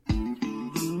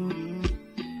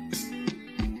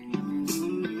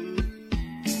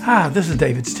Hi, this is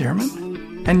David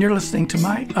Stearman, and you're listening to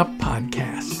my Up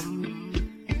Podcast.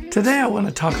 Today I want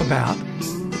to talk about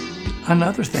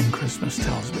another thing Christmas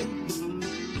tells me.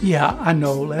 Yeah, I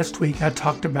know last week I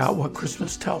talked about what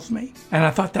Christmas tells me, and I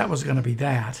thought that was going to be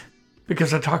that,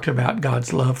 because I talked about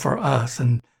God's love for us,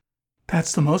 and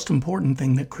that's the most important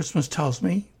thing that Christmas tells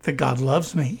me, that God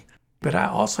loves me. But I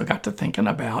also got to thinking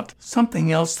about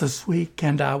something else this week,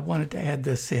 and I wanted to add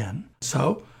this in.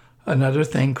 So, another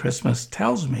thing Christmas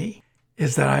tells me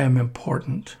is that I am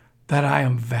important, that I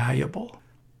am valuable,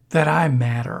 that I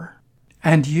matter.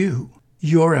 And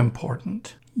you're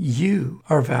important. You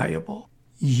are valuable.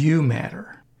 You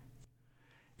matter.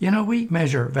 You know, we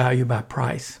measure value by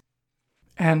price.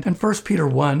 And in 1 Peter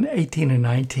 1, 18 and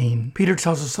 19, Peter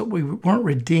tells us that we weren't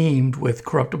redeemed with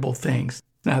corruptible things.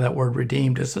 Now, that word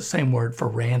redeemed is the same word for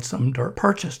ransomed or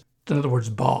purchased. In other words,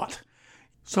 bought.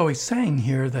 So he's saying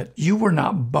here that you were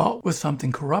not bought with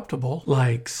something corruptible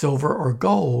like silver or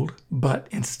gold, but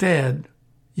instead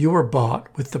you were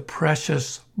bought with the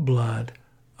precious blood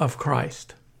of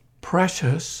Christ.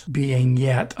 Precious being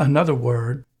yet another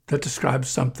word that describes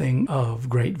something of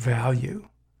great value.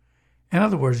 In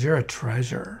other words, you're a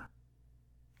treasure.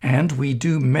 And we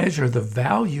do measure the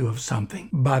value of something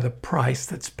by the price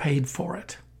that's paid for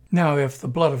it. Now, if the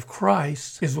blood of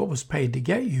Christ is what was paid to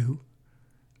get you,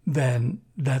 then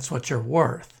that's what you're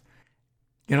worth.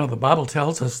 You know, the Bible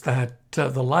tells us that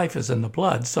the life is in the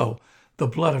blood, so the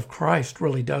blood of Christ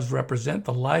really does represent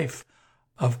the life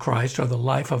of Christ or the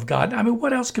life of God. I mean,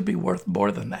 what else could be worth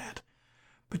more than that?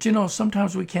 But you know,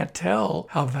 sometimes we can't tell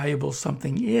how valuable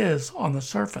something is on the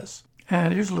surface.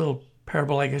 And here's a little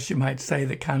parable, I guess you might say,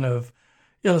 that kind of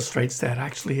illustrates that.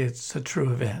 Actually, it's a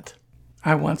true event.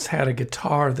 I once had a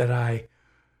guitar that I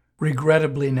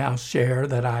regrettably now share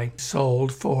that I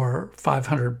sold for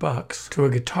 $500 to a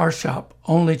guitar shop,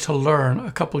 only to learn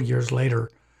a couple years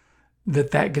later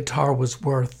that guitar was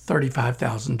worth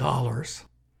 $35,000.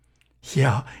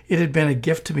 Yeah, it had been a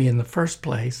gift to me in the first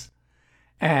place,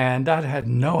 and I'd had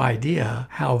no idea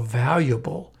how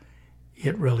valuable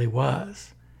it really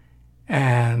was.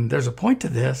 And there's a point to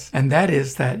this, and that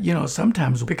is that, you know,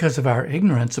 sometimes because of our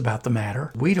ignorance about the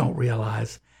matter, we don't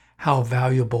realize how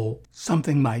valuable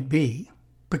something might be,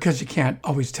 because you can't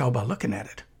always tell by looking at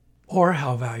it, or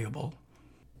how valuable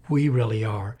we really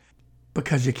are,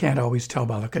 because you can't always tell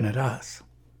by looking at us.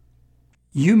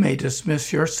 You may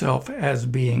dismiss yourself as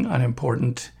being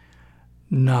unimportant,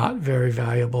 not very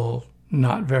valuable,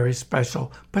 not very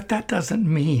special, but that doesn't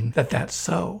mean that that's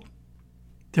so.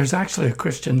 There's actually a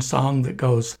Christian song that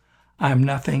goes, I'm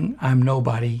nothing, I'm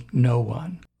nobody, no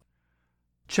one.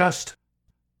 Just,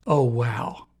 oh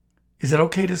wow. Is it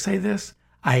okay to say this?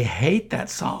 I hate that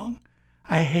song.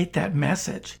 I hate that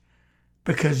message,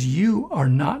 because you are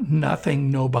not nothing,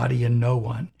 nobody, and no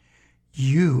one.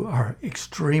 You are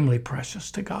extremely precious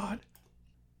to God.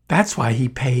 That's why he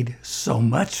paid so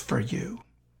much for you.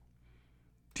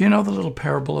 Do you know the little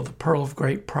parable of the pearl of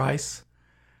great price?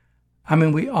 I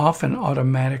mean, we often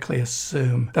automatically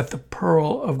assume that the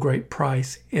pearl of great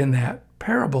price in that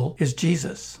parable is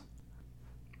Jesus.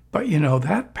 But you know,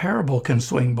 that parable can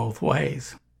swing both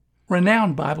ways.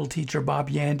 Renowned Bible teacher Bob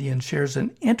Yandian shares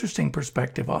an interesting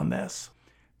perspective on this.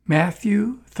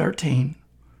 Matthew 13,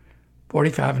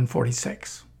 45 and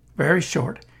 46. Very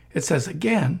short. It says,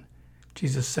 again,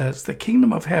 Jesus says, the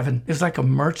kingdom of heaven is like a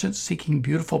merchant seeking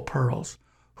beautiful pearls,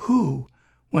 who,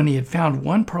 when he had found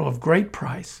one pearl of great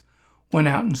price, went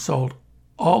out and sold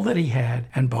all that he had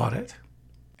and bought it.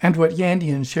 And what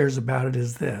Yandian shares about it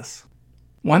is this.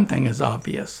 One thing is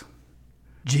obvious.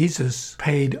 Jesus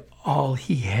paid all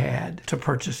he had to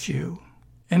purchase you.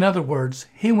 In other words,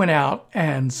 he went out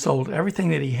and sold everything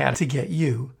that he had to get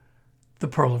you the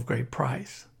pearl of great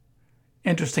price.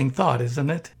 Interesting thought,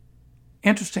 isn't it?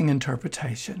 Interesting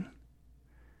interpretation.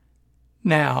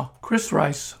 Now, Chris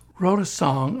Rice wrote a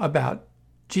song about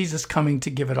Jesus coming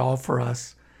to give it all for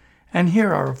us, and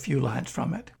here are a few lines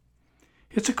from it.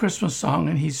 It's a Christmas song,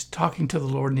 and he's talking to the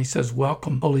Lord, and he says,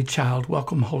 welcome, holy child,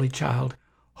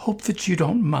 hope that you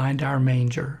don't mind our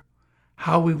manger.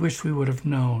 How we wish we would have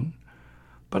known.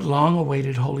 But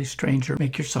long-awaited holy stranger,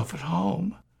 make yourself at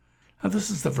home. Now this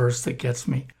is the verse that gets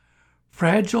me.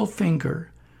 Fragile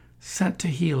finger sent to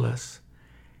heal us,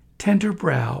 tender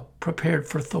brow prepared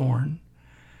for thorn,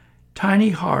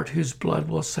 tiny heart whose blood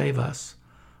will save us,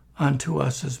 unto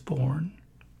us is born.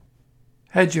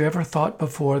 Had you ever thought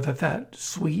before that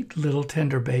sweet little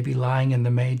tender baby lying in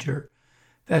the manger,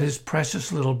 that his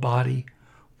precious little body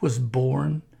was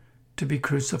born to be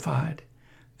crucified,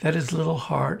 that his little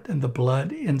heart and the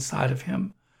blood inside of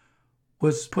him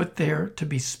was put there to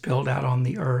be spilled out on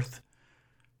the earth?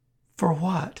 For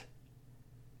what?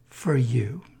 for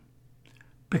you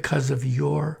because of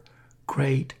your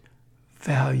great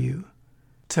value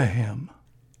to him.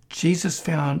 Jesus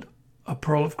found a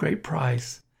pearl of great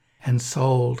price and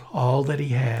sold all that he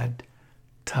had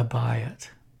to buy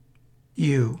it.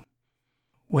 You,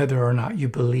 whether or not you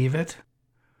believe it,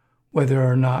 whether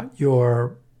or not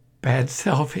your bad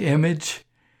self-image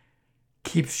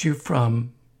keeps you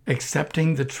from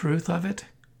accepting the truth of it,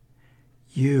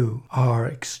 you are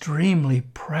extremely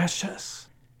precious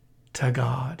to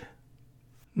God.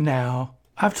 Now,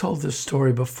 I've told this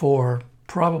story before,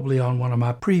 probably on one of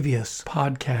my previous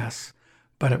podcasts,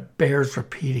 but it bears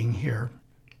repeating here.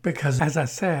 Because, as I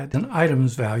said, an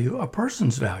item's value, a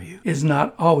person's value, is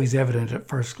not always evident at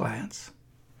first glance.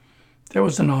 There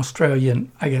was an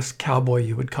Australian, I guess cowboy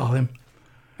you would call him,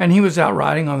 and he was out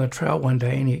riding on the trail one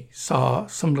day and he saw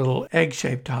some little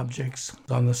egg-shaped objects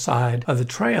on the side of the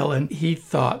trail, and he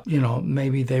thought,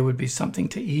 maybe they would be something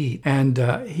to eat. And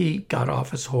he got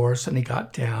off his horse and he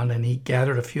got down and he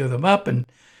gathered a few of them up, and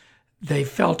they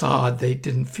felt odd.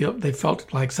 They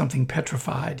felt like something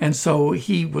petrified. And so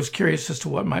he was curious as to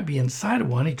what might be inside of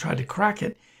one. He tried to crack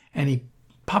it and he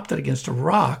popped it against a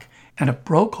rock, and it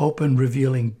broke open,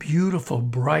 revealing beautiful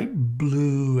bright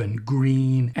blue and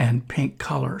green and pink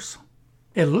colors.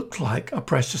 It looked like a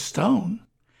precious stone,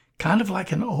 kind of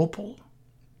like an opal,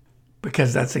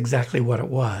 because that's exactly what it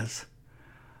was.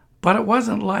 But it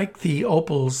wasn't like the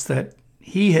opals that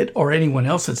he had or anyone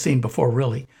else had seen before,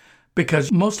 really,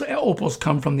 because most opals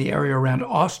come from the area around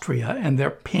Austria, and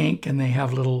they're pink and they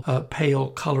have little pale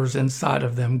colors inside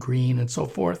of them, green and so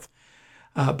forth.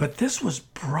 But this was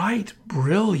bright,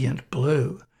 brilliant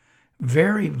blue,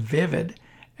 very vivid,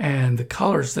 and the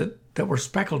colors that were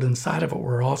speckled inside of it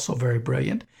were also very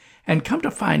brilliant. And come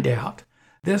to find out,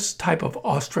 this type of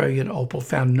Australian opal,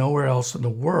 found nowhere else in the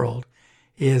world,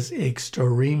 is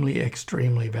extremely,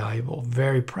 extremely valuable,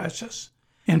 very precious.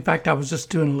 In fact, I was just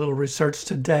doing a little research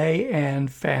today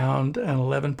and found an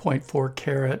 11.4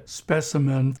 carat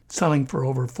specimen selling for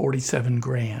over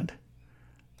 $47,000.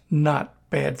 Not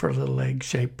bad for a little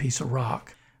egg-shaped piece of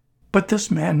rock. But this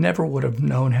man never would have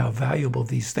known how valuable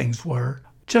these things were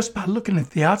just by looking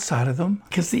at the outside of them,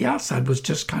 because the outside was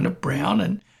just kind of brown,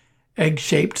 and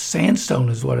egg-shaped sandstone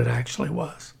is what it actually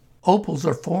was. Opals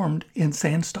are formed in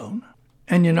sandstone.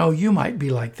 And you might be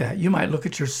like that. You might look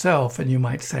at yourself and you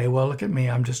might say, well, look at me.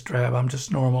 I'm just drab. I'm just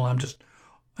normal. I'm just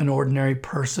an ordinary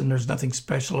person. There's nothing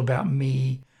special about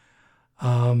me.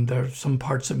 There's some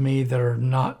parts of me that are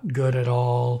not good at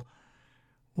all.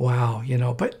 Wow,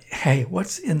 but hey,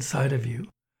 what's inside of you?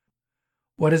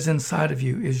 What is inside of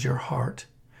you is your heart,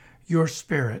 your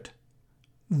spirit,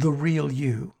 the real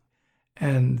you.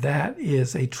 And that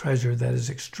is a treasure that is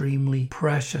extremely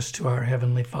precious to our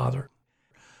Heavenly Father.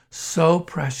 So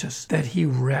precious that he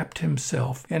wrapped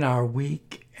himself in our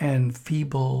weak and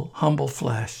feeble, humble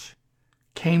flesh,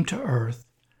 came to earth,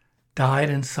 died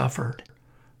and suffered,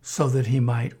 so that he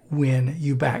might win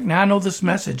you back. Now, I know this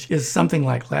message is something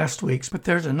like last week's, but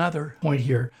there's another point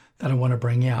here that I want to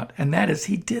bring out, and that is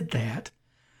he did that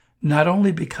not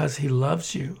only because he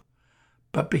loves you,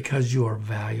 but because you are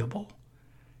valuable.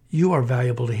 You are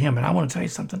valuable to him. And I want to tell you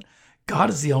something. God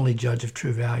is the only judge of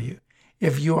true value.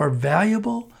 If you are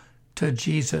valuable to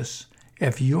Jesus,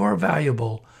 if you are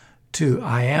valuable to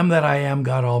I am that I am,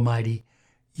 God Almighty,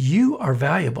 you are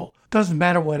valuable. Doesn't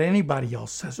matter what anybody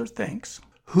else says or thinks.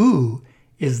 Who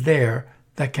is there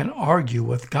that can argue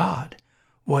with God?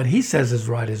 What he says is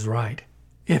right is right.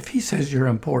 If he says you're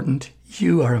important,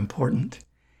 you are important.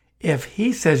 If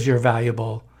he says you're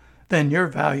valuable, then you're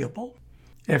valuable.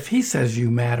 If he says you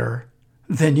matter,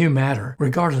 then you matter,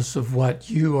 regardless of what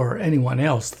you or anyone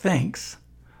else thinks.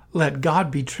 Let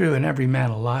God be true and every man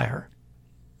a liar.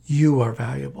 You are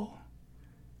valuable.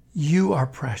 You are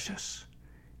precious.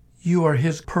 You are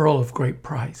his pearl of great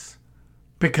price,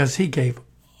 because he gave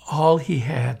all he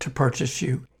had to purchase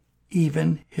you,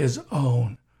 even his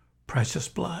own precious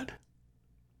blood.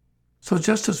 So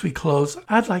just as we close,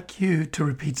 I'd like you to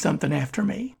repeat something after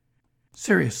me.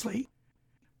 Seriously.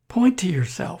 Point to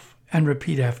yourself and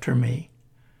repeat after me.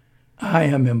 I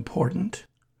am important.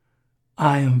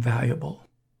 I am valuable.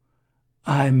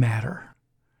 I matter.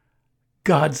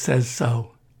 God says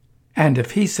so. And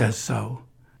if he says so,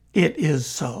 it is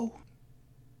so.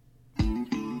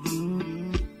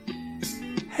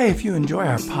 Hey, if you enjoy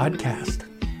our podcast,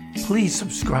 please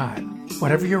subscribe.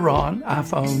 Whatever you're on,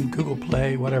 iPhone, Google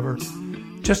Play, whatever,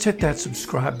 just hit that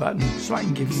subscribe button so I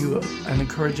can give you an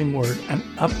encouraging word, an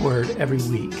upward every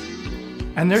week.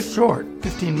 And they're short,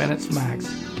 15 minutes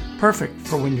max, perfect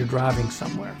for when you're driving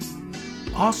somewhere.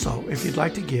 Also, if you'd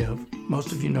like to give,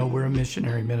 most of you know we're a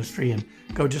missionary ministry and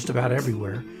go just about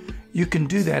everywhere. You can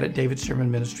do that at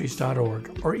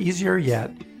davidsermonministries.org, or easier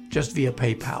yet, just via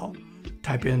PayPal.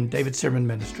 Type in David Sermon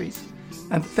Ministries.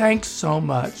 And thanks so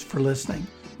much for listening.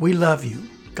 We love you.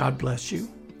 God bless you.